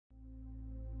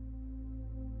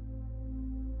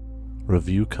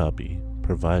Review copy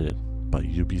provided by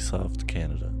Ubisoft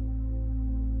Canada.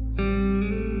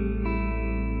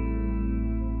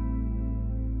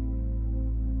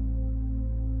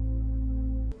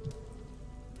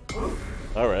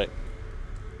 Alright.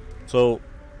 So,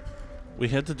 we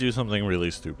had to do something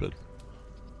really stupid.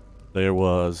 There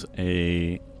was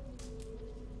a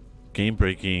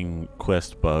game-breaking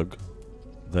quest bug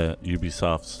that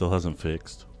Ubisoft still hasn't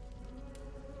fixed.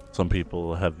 Some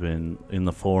people have been in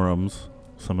the forums.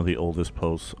 Some of the oldest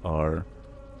posts are,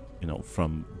 you know,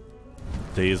 from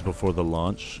days before the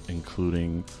launch,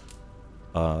 including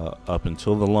up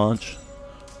until the launch.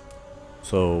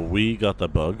 So we got the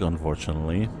bug,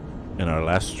 unfortunately, in our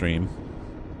last stream,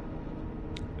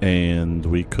 and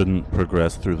we couldn't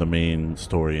progress through the main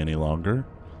story any longer.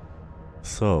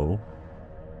 So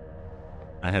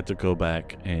I had to go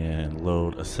back and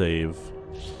load a save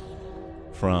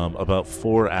from about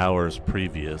 4 hours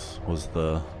previous. Was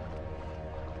the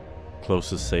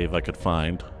closest save I could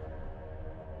find,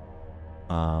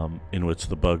 in which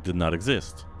the bug did not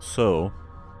exist. So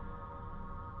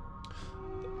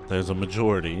there's a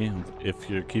majority, if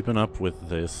you're keeping up with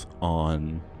this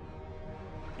on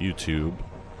YouTube,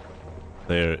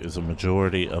 there is a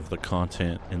majority of the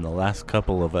content in the last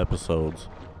couple of episodes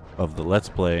of the Let's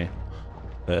Play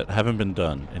that haven't been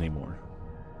done anymore.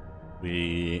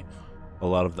 A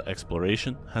lot of the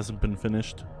exploration hasn't been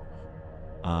finished.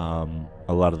 A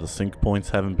lot of the sync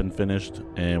points haven't been finished,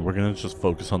 and we're gonna just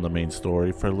focus on the main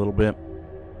story for a little bit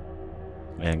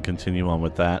and continue on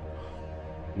with that.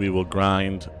 We will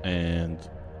grind and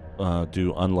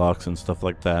do unlocks and stuff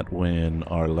like that when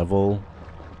our level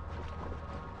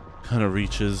kind of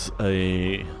reaches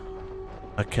a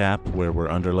cap where we're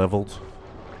under leveled,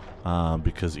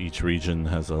 because each region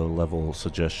has a level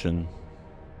suggestion.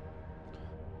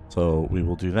 So we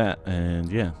will do that,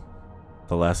 and yeah,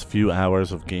 the last few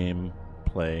hours of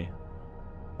gameplay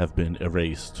have been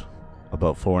erased,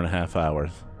 about 4.5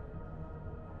 hours,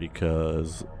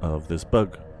 because of this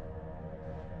bug.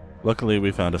 Luckily,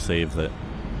 we found a save that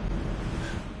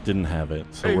didn't have it,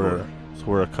 so hey,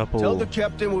 we're a couple. Tell the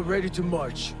captain we're ready to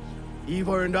march.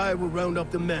 Ivar and I will round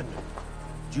up the men.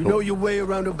 Do you know your way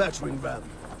around a battering ram?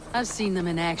 I've seen them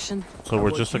in action. So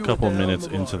we're just a couple minutes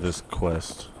into this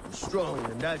quest. Strong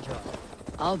and agile.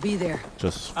 I'll be there.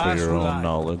 Just for your own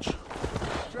knowledge.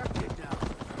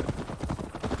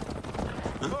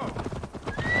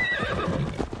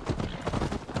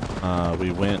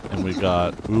 We went and we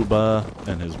got Uba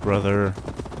and his brother.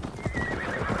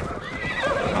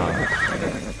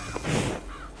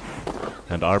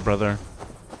 And our brother.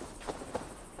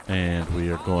 And we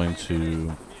are going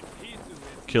to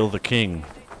kill the king,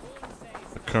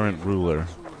 the current ruler.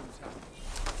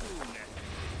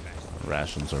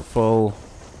 Rations are full.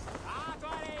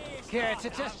 Care to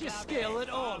test your skill at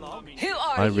Orlog? Who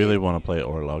are I you? really want to play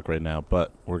Orlog right now,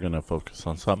 but we're gonna focus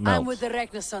on something else. I'm with the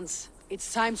Renaissance.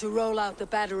 It's time to roll out the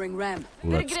battering ram.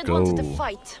 Let's Birgit go. wanted to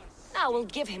fight. Now we'll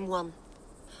give him one.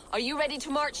 Are you ready to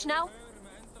march now?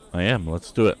 I am.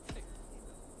 Let's do it.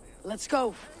 Let's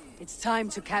go. It's time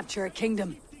to capture a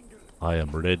kingdom. I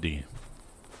am ready.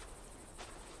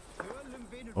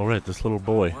 Alright, this little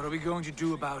boy. What are we going to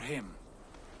do about him?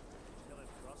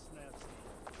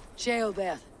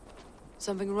 Jailbeth.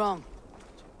 Something wrong.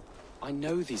 I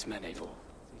know these men, Eivor.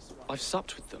 I've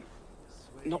supped with them.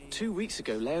 Not 2 weeks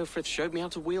ago, Leofrith showed me how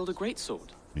to wield a greatsword.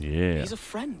 Yeah. He's a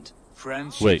friend.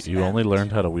 Wait, you only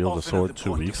learned how to wield a sword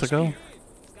 2 weeks ago?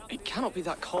 It cannot be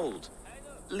that cold.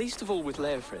 Least of all with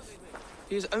Leofrith.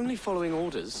 He is only following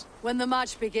orders. When the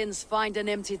march begins, find an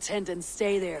empty tent and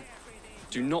stay there.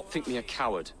 Do not think me a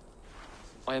coward.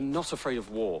 I am not afraid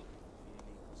of war.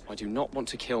 I do not want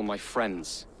to kill my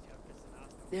friends.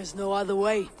 There's no other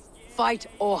way. Fight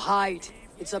or hide.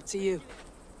 It's up to you.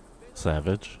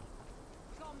 Savage.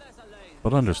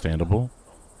 But understandable.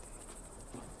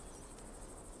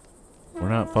 We're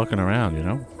not fucking around, you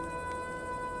know?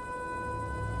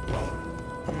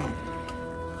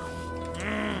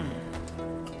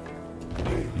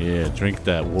 Yeah, drink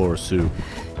that war soup.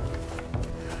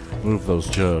 Move those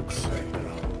jugs.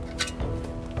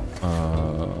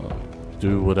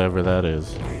 Do whatever that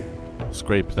is.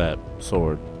 Scrape that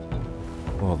sword.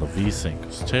 Oh, the V-sync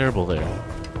is terrible there.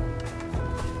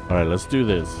 Alright, let's do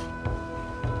this.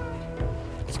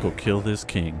 Let's go kill this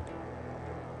king.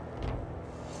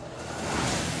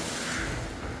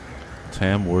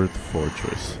 Tamworth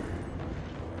Fortress.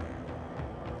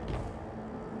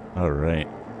 Alright.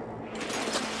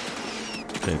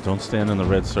 Okay, don't stand in the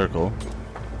red circle.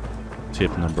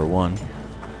 Tip number 1.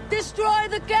 Destroy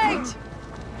the gate!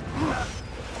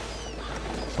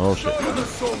 Oh shit. None of the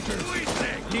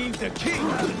soldiers. Leave the king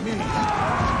with me.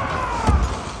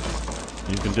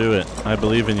 You can do it. I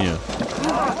believe in you.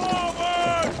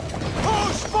 Forward!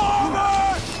 Push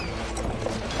forward!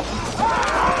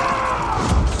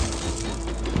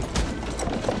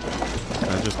 Can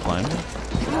I just climb it?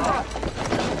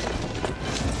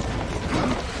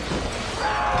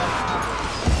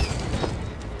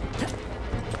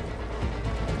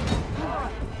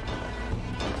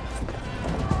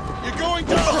 You're going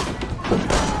down!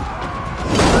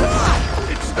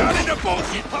 It's starting to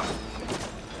bullshit!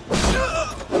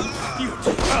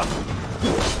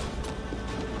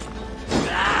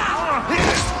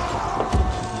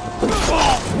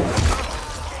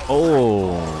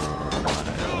 Oh,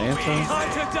 Atlanta. Time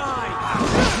to die!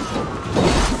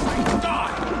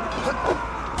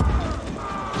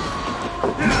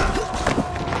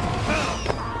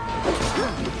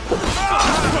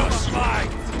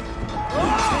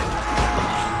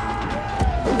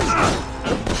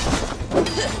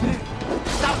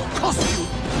 That will cost you!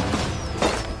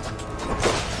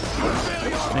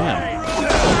 Damn.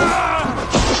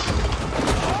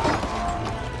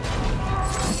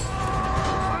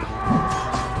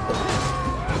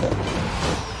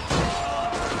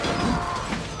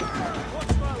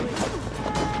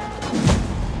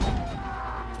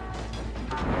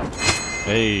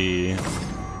 Hey.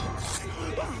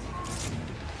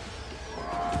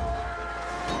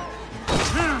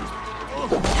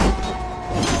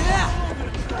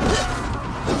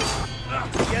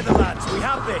 Together, lads, we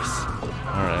have this.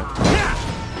 All right.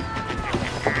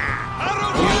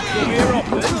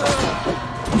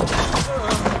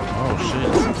 Oh shit.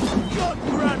 God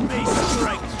grant me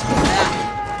strength.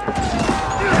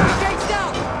 Gates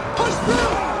down! Push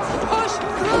through! Push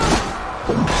through!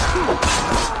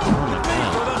 Oh my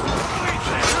god.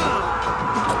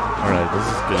 All right, this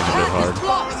is getting a bit hard.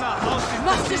 Blocked!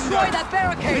 Must destroy that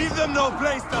barricade! Leave them no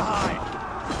place to hide.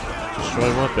 Destroy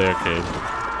what barricade?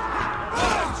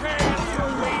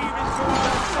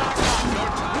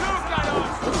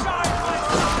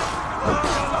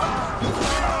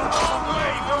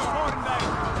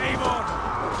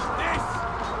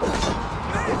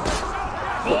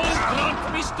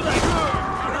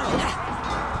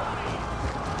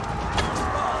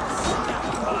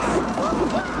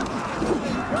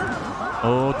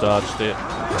 Oh, dodged it.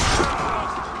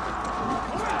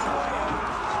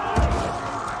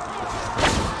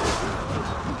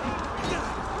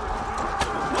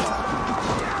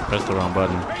 Pressed the wrong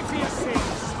button.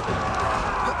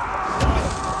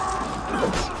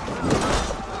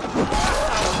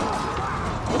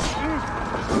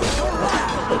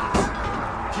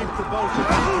 Keep the boat at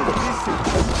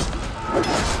distance.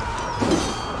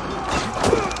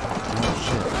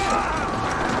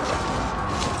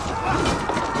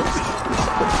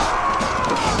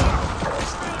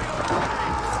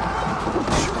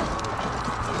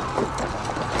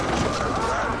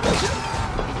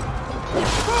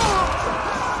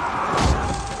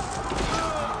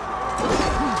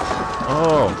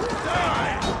 Oh!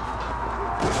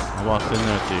 I walked in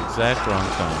there at the exact wrong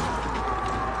time.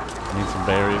 Need some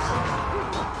berries.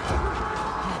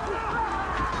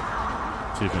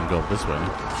 See if we can go this way.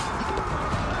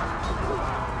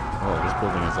 Oh, this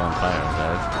building is on fire,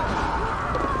 guys.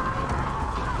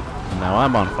 And now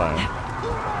I'm on fire.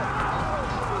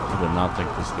 I did not think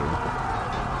this through.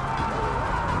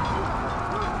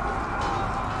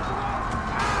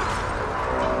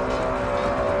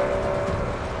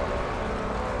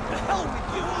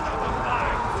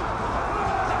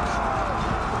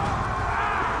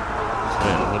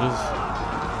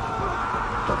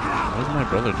 What is my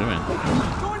brother doing?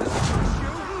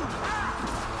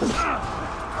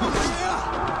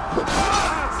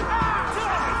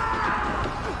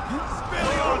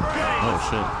 Oh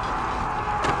shit.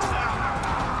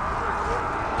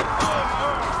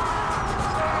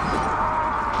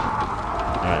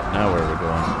 Alright, now where are we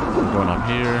going? We're going up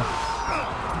here.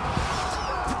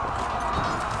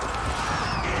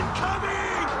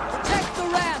 Protect the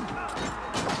ram!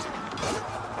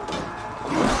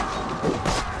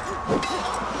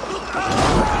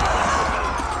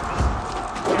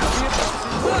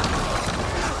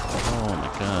 Oh my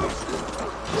god.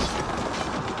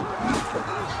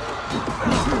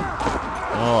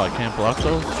 Oh, I can't block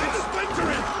those?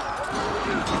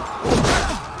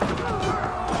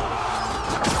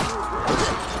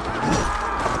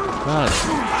 God.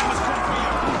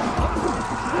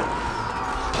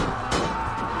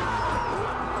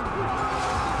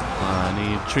 I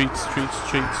need treats.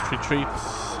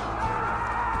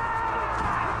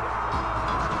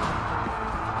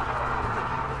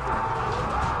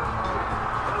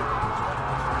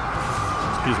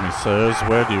 Excuse me, sirs,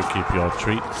 where do you keep your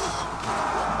treats?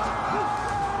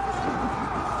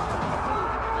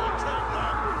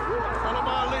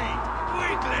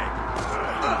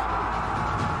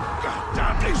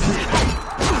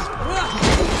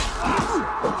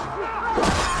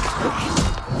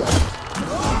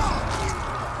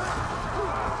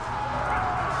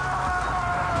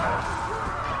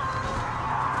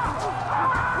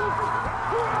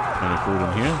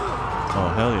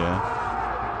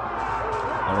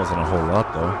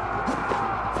 lot, though.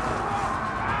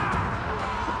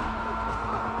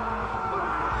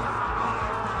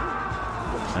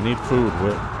 I need food.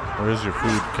 Where is your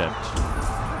food kept?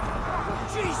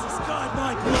 Jesus God,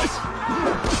 my blood!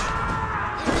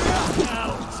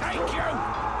 I'll take you!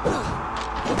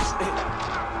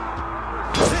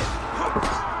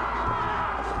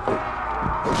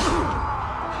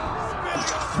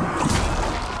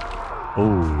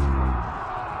 Oh.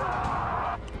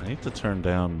 I need to turn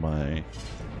down my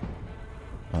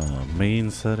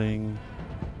main setting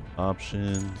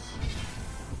options.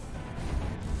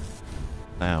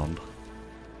 Sound.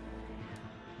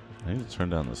 I need to turn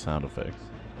down the sound effects.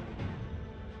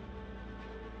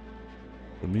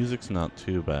 The music's not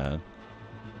too bad.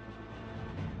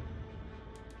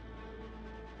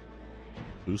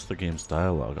 Boost the game's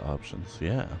dialogue options,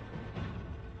 yeah.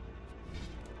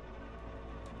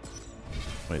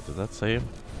 Wait, did that save?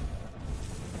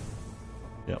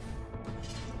 Yep.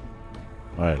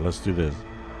 Alright, let's do this.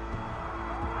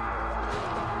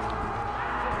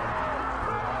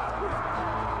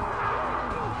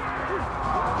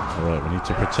 Alright, we need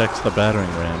to protect the battering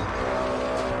ram.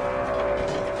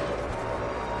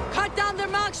 Cut down their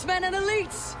marksmen and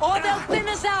elites, or they'll thin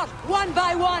us out one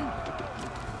by one.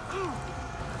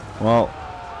 Well,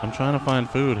 I'm trying to find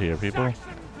food here, people.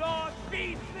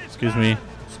 Excuse me.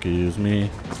 Excuse me.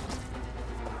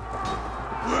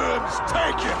 Worms,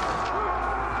 take it!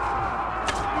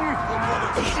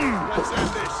 Let's end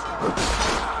this.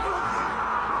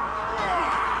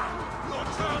 Your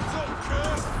time's up,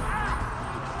 curse!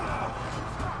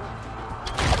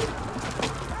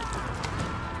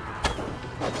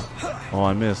 Oh,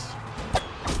 I missed.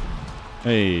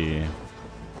 Hey.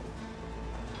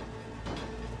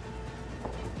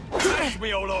 Bless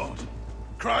me, O Lord!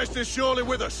 Christ is surely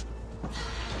with us.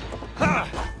 Ha!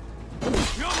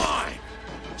 You're mine!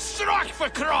 Strike for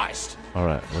Christ!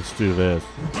 Alright, let's do this.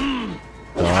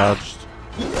 Dodged.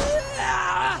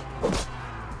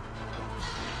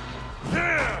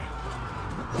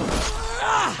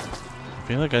 I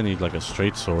feel like I need like a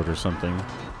straight sword or something.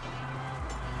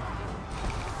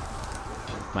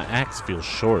 My axe feels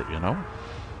short, you know?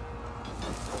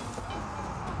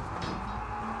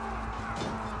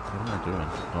 What am I doing?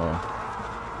 Oh.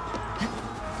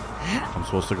 I'm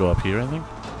supposed to go up here, I think?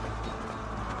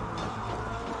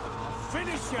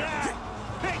 Finish him!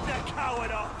 Pick the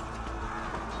coward off!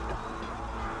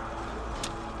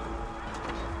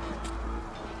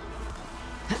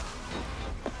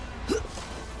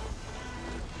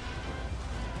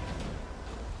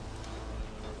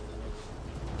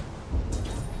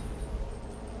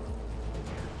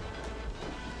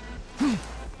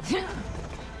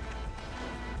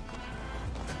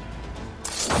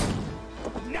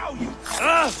 Now you...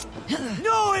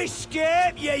 No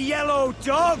escape, you yellow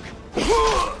dog!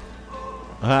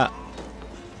 Ah!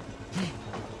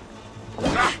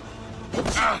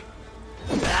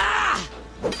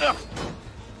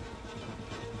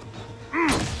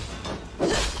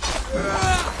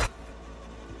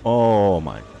 Oh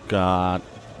my god.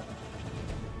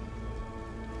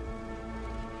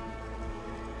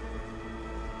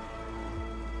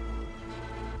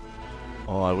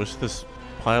 Oh, I wish this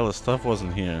pile of stuff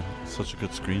wasn't here. Such a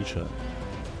good screenshot.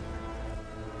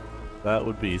 That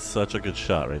would be such a good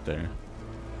shot right there.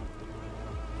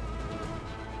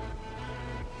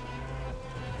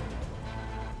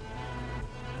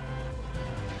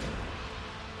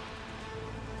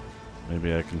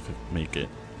 Maybe I can make it.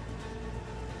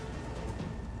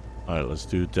 Alright, let's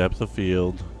do depth of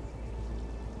field.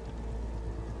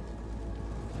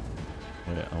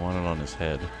 Wait, I want it on his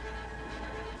head.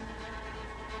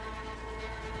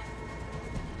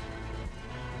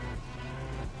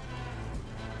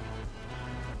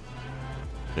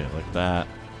 Okay, like that.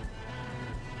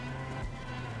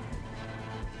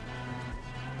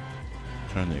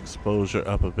 Turn the exposure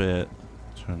up a bit.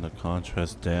 Turn the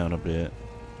contrast down a bit.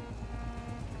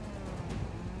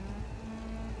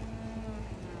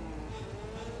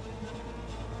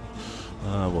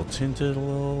 We'll tint it a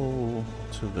little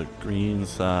to the green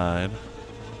side.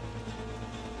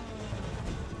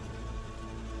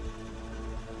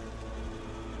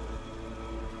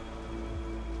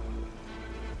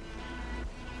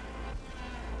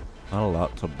 Not a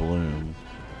lot to bloom.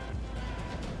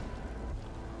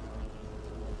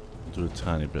 Do a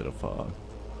tiny bit of fog.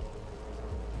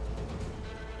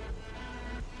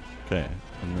 Okay,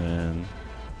 and then...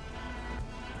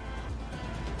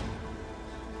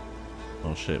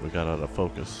 Oh shit, we got out of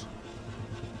focus.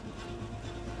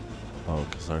 Oh,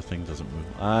 because our thing doesn't move.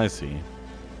 I see.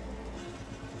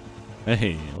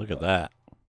 Hey, look at that.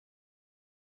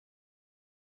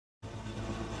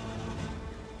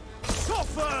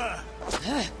 fur!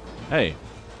 Hey.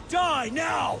 Die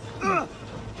now!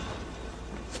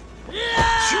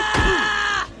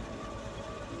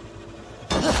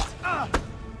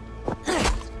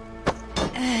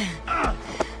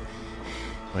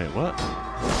 Wait, what?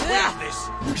 Where's this?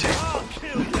 I'll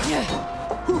kill you!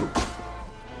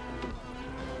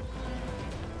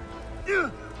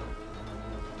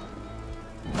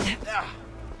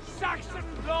 Saxon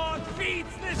blood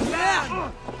feeds this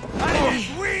land! And it is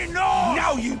we know!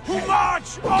 Now you who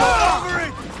march all over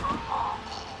it!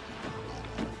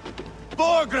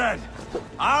 Borgren!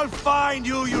 I'll find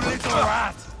you, you little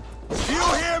rat! Do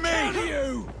you hear me?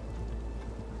 You!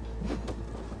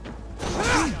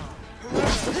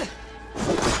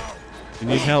 You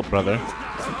need help, brother.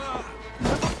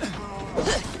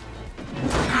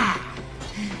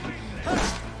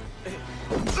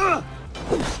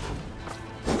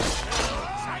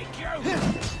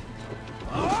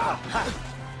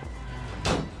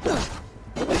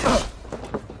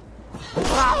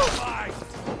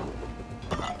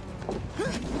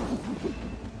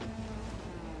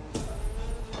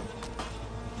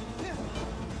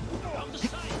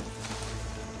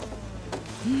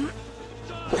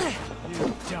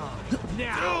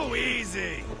 Too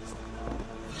easy!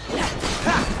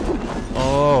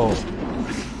 Oh.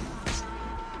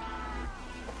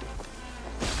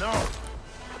 No!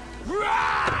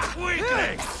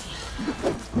 Weakling!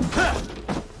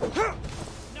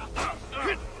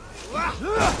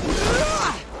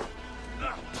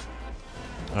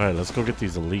 Alright, let's go get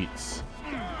these elites.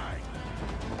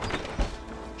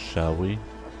 Shall we?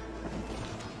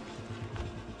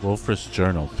 Wolfr's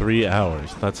journal, 3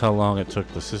 hours. That's how long it took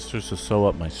the sisters to sew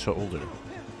up my shoulder.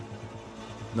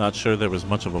 Not sure there was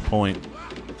much of a point.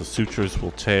 The sutures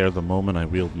will tear the moment I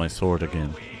wield my sword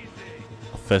again.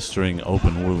 A festering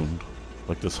open wound,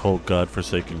 like this whole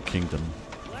godforsaken kingdom.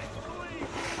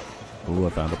 Ooh, I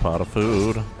found a pot of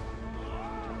food.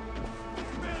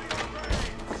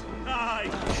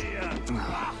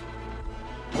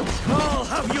 I'll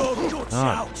have your guts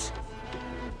Ah. out!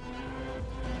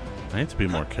 I need to be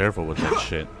more careful with that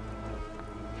shit.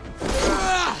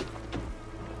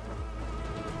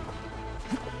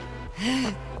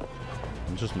 I'm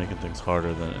just making things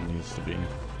harder than it needs to be.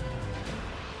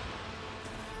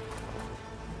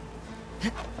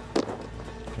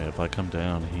 Okay, if I come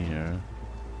down here,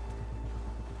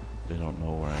 they don't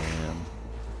know where I am.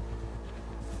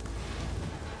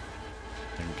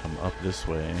 I can come up this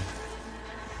way.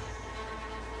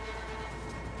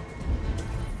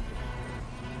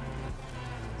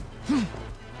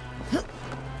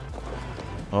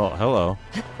 Oh, hello.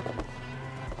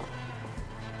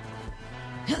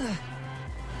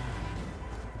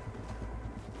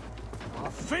 I'll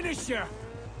finish you!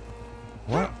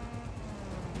 What?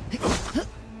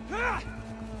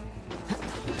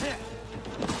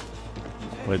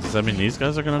 Wait, does that mean these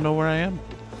guys are gonna know where I am?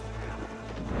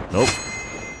 Nope.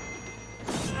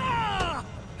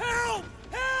 Help!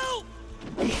 Help!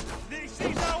 This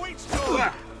is how it's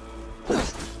done!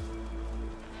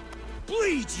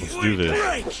 Bleed you! Let's do this.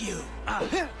 Break you!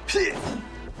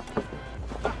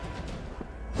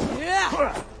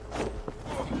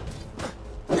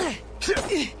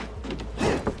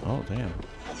 Oh, damn.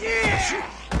 Too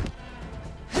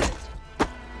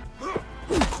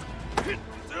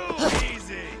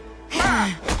easy!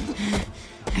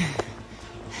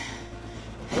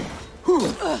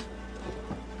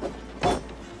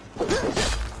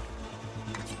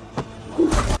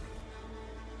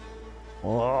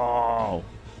 Whoa.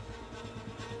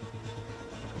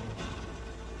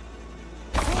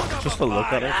 Just to look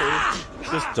at her face,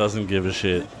 just doesn't give a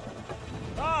shit.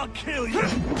 I'll kill you!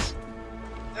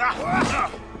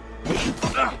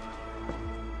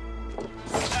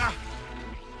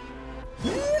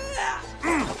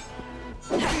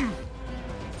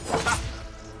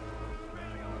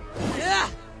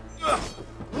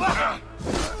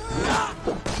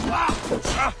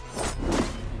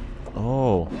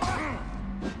 Oh.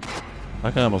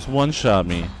 That guy almost one-shot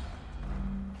me.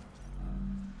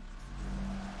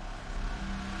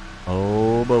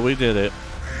 Oh, but we did it.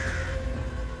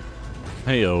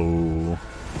 Heyo.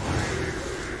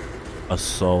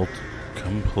 Assault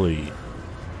complete.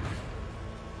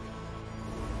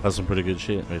 That's some pretty good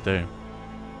shit right there.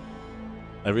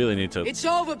 I really need to It's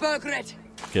over, Bergret.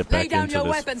 get Lay back down into your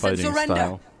this weapons and fighting surrender.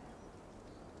 style.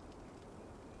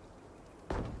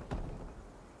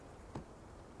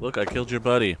 Look, I killed your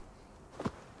buddy.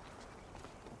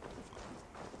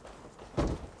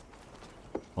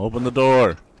 Open the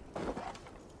door.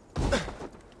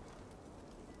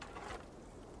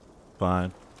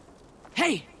 Fine.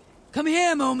 Hey, come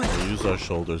here a moment. We'll use our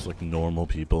shoulders like normal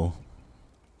people.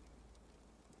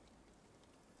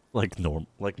 Like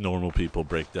normal people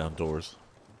break down doors.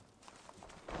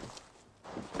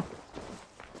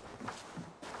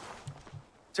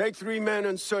 Take 3 men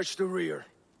and search the rear.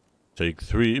 Take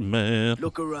 3 men.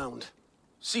 Look around.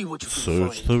 See what you can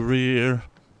Search find. the rear.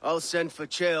 I'll send for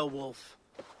Chaelwolf.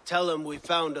 Tell him we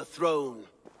found a throne.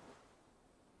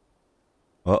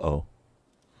 Uh-oh.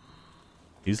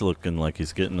 He's looking like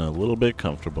he's getting a little bit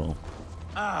comfortable.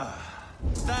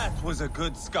 That was a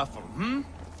good scuffle, hmm?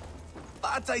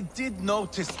 But I did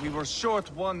notice we were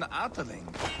short one Atheling.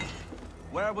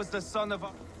 Where was the son of...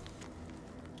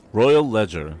 Royal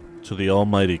Ledger to the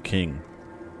Almighty King.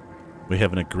 We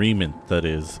have an agreement, that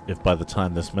is, if by the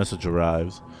time this message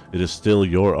arrives, it is still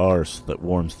your arse that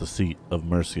warms the seat of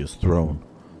Mercia's throne.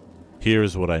 Here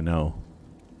is what I know.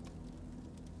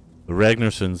 The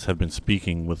Ragnarsons have been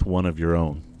speaking with one of your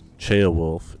own.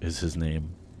 Ceolwulf is his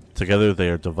name. Together they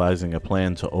are devising a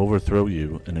plan to overthrow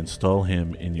you and install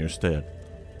him in your stead.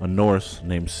 A Norse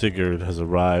named Sigurd has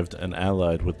arrived and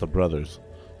allied with the brothers.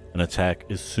 An attack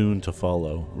is soon to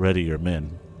follow. Ready your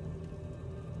men.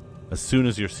 As for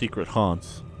your secret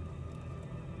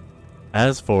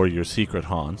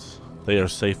haunts, they are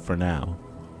safe for now,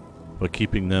 but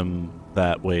keeping them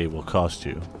that way will cost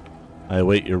you. I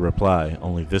await your reply,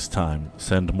 only this time,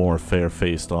 send more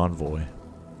fair-faced envoy.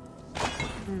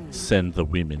 Send the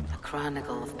women. A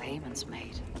chronicle of payments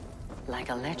made. Like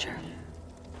a ledger.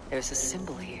 There's a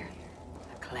symbol here.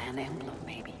 A clan emblem,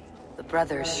 maybe. The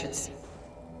brothers should see.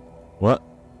 What?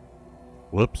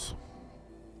 Whoops.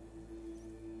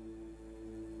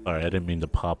 Sorry, I didn't mean to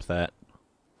pop that.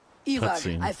 Ivar,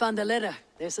 Cutscene. I found a letter.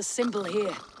 There's a symbol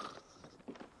here.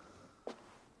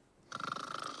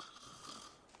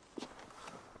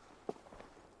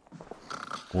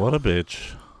 What a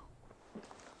bitch.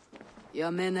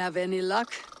 Your men have any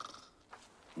luck?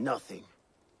 Nothing.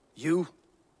 You?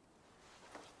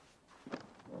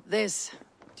 This.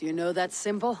 Do you know that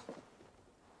symbol?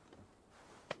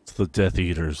 It's the Death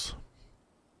Eaters.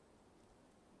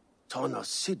 Tana's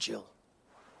sigil.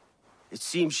 It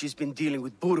seems she's been dealing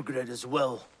with Burgred as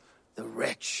well. The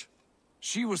wretch.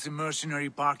 She was the mercenary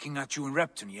barking at you in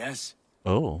Repton, yes?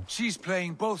 Oh. She's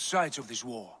playing both sides of this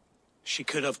war. She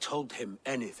could have told him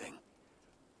anything.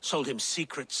 Sold him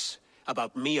secrets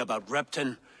about me, about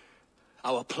Repton,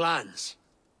 our plans.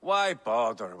 Why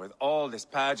bother with all this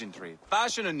pageantry?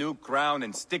 Fashion a new crown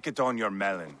and stick it on your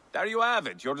melon. There you have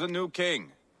it, you're the new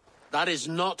king. That is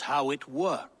not how it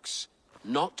works.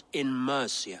 Not in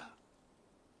Mercia.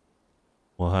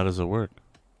 Well, how does it work?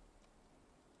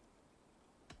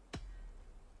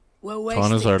 We're wasting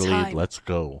Tona's our time. lead. Let's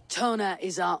go. Tona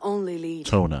is our only lead.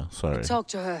 Tona, sorry. Talk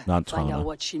to her. Not Find Tana. out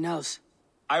what she knows.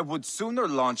 I would sooner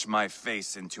launch my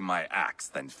face into my axe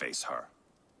than face her.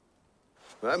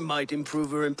 That might improve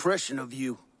her impression of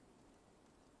you.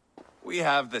 We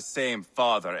have the same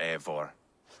father, Eivor,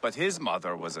 but his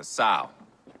mother was a sow.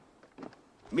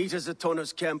 Meet us at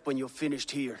Tana's camp when you're finished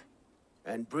here.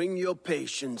 And bring your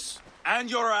patience.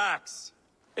 And your axe!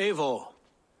 Eivor,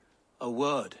 a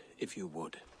word, if you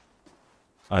would.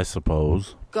 I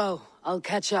suppose. Go. I'll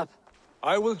catch up.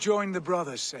 I will join the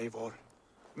brothers, Eivor.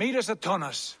 Meet us at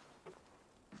Tonnas.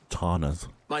 Tana's.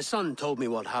 My son told me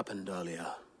what happened earlier,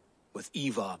 with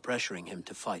Ivar pressuring him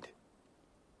to fight.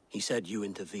 He said you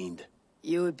intervened.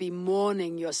 You would be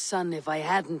mourning your son if I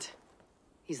hadn't.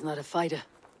 He's not a fighter.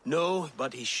 No,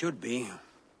 but he should be.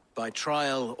 By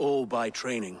trial or by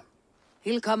training.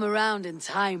 He'll come around in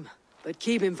time, but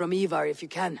keep him from Ivar if you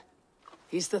can.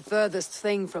 He's the furthest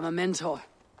thing from a mentor.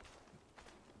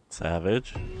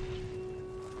 Savage.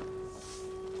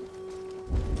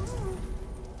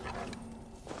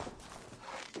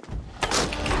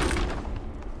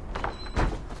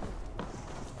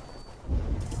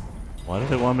 Why do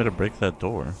they want me to break that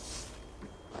door?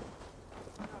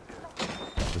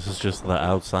 This is just the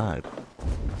outside.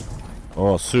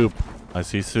 Oh, soup. I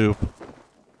see soup.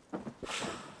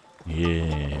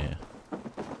 Yeah.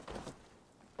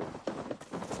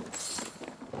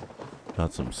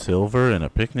 Got some silver and a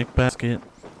picnic basket.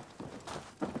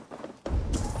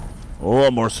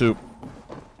 Oh, more soup.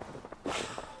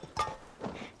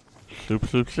 Soup,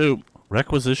 soup, soup.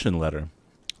 Requisition letter.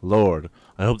 Lord,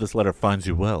 I hope this letter finds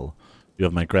you well. You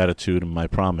have my gratitude and my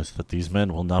promise that these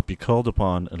men will not be called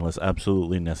upon unless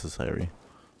absolutely necessary.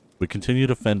 We continue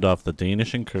to fend off the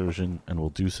Danish incursion and will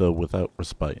do so without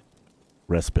respite.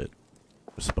 Respite.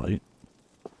 Respite?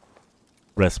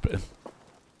 Respite.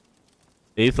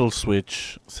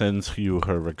 Aethelswitch sends you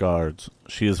her regards.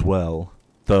 She is well,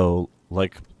 though,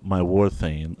 like my war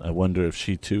thane, I wonder if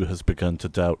she too has begun to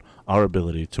doubt our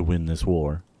ability to win this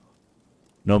war.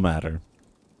 No matter.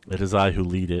 It is I who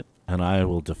lead it, and I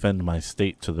will defend my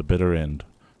state to the bitter end.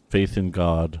 faith in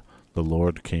God, the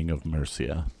Lord King of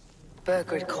Mercia.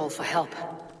 Burgred called for help,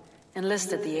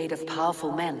 enlisted the aid of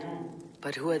powerful men.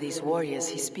 But who are these warriors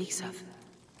he speaks of?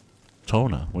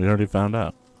 Tona, we already found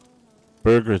out.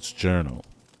 Burgred's journal.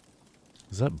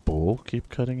 Does that bowl keep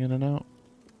cutting in and out?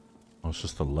 Oh, it's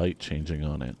just the light changing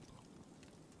on it.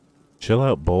 Chill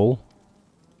out, bowl.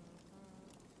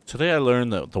 Today I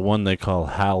learned that the one they call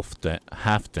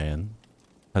Halfdan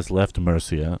has left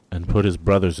Mercia and put his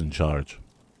brothers in charge.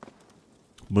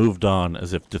 Moved on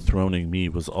as if dethroning me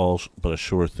was all but a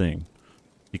sure thing.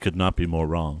 He could not be more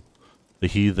wrong. The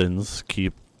heathens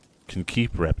can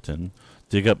keep Repton,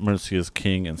 dig up Mercia's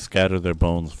king, and scatter their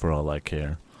bones for all I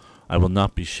care. I will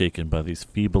not be shaken by these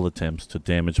feeble attempts to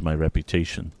damage my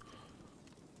reputation.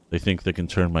 They think they can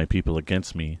turn my people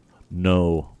against me.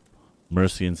 No.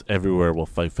 Mercians everywhere will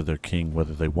fight for their king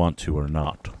whether they want to or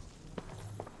not.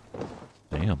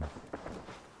 Damn.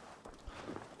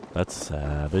 That's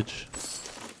savage.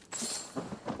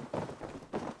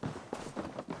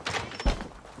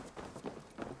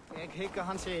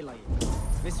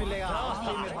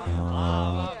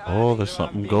 Oh, there's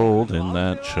something gold in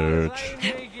that church.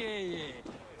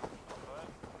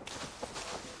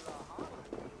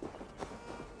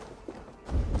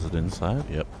 Is it inside?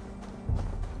 Yep.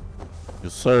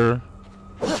 Yes, sir.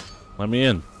 Let me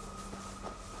in.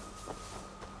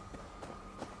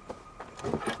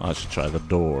 I should try the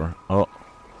door. Oh.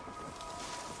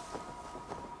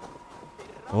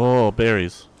 Oh,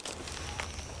 berries.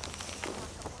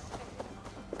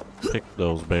 Pick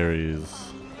those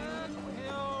berries.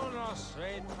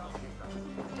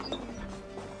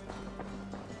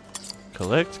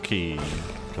 Collect key.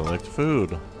 Collect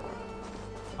food.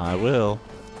 I will.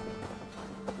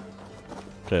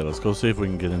 Okay, let's go see if we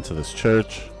can get into this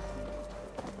church.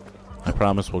 I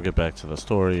promise we'll get back to the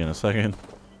story in a second.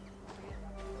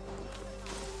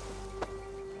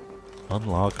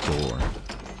 Unlock door.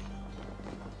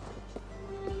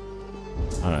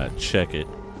 Alright, check it.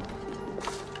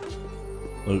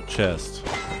 Loot chest.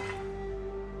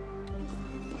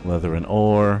 Leather and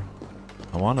ore.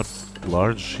 I want a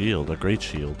large shield, a great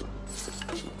shield.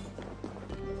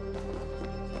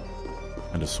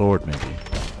 And a sword, maybe.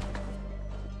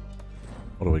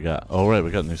 What do we got? Oh, right, we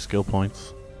got new skill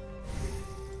points.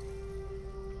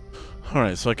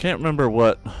 Alright, so I can't remember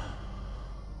what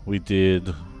we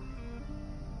did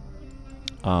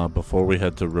before we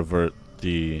had to revert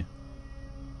the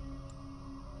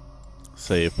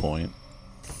save point.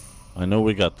 I know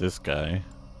we got this guy.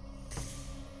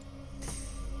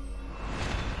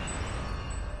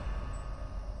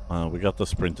 We got the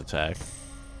sprint attack.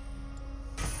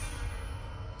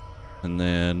 And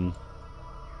then...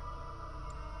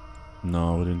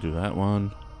 No, we didn't do that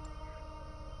one.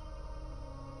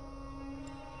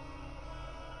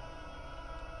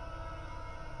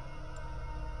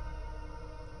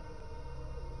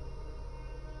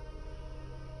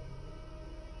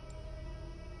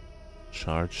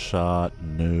 Charge shot,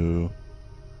 no.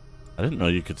 I didn't know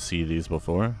you could see these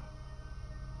before.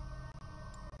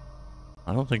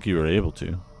 I don't think you were able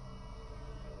to.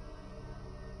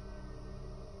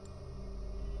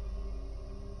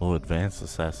 Oh, advanced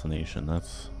assassination,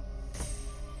 that's...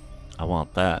 I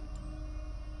want that.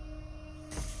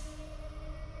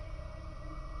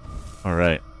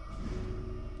 Alright.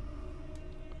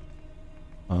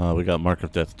 We got Mark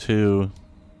of Death 2.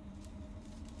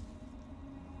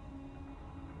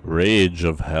 Rage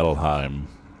of Helheim.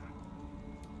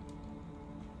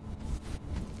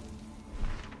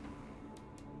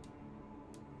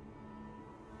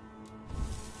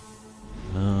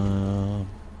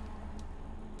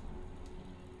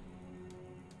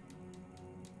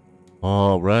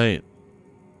 All right.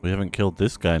 We haven't killed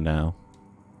this guy now.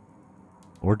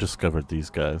 Or discovered these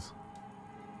guys.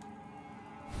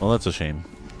 Well, that's a shame.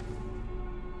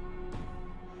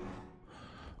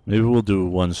 Maybe we'll do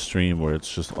one stream where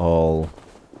it's just all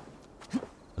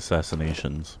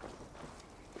assassinations.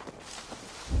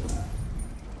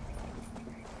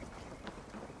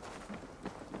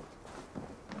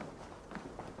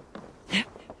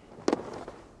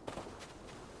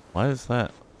 Why is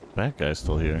that bad guy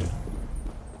still here?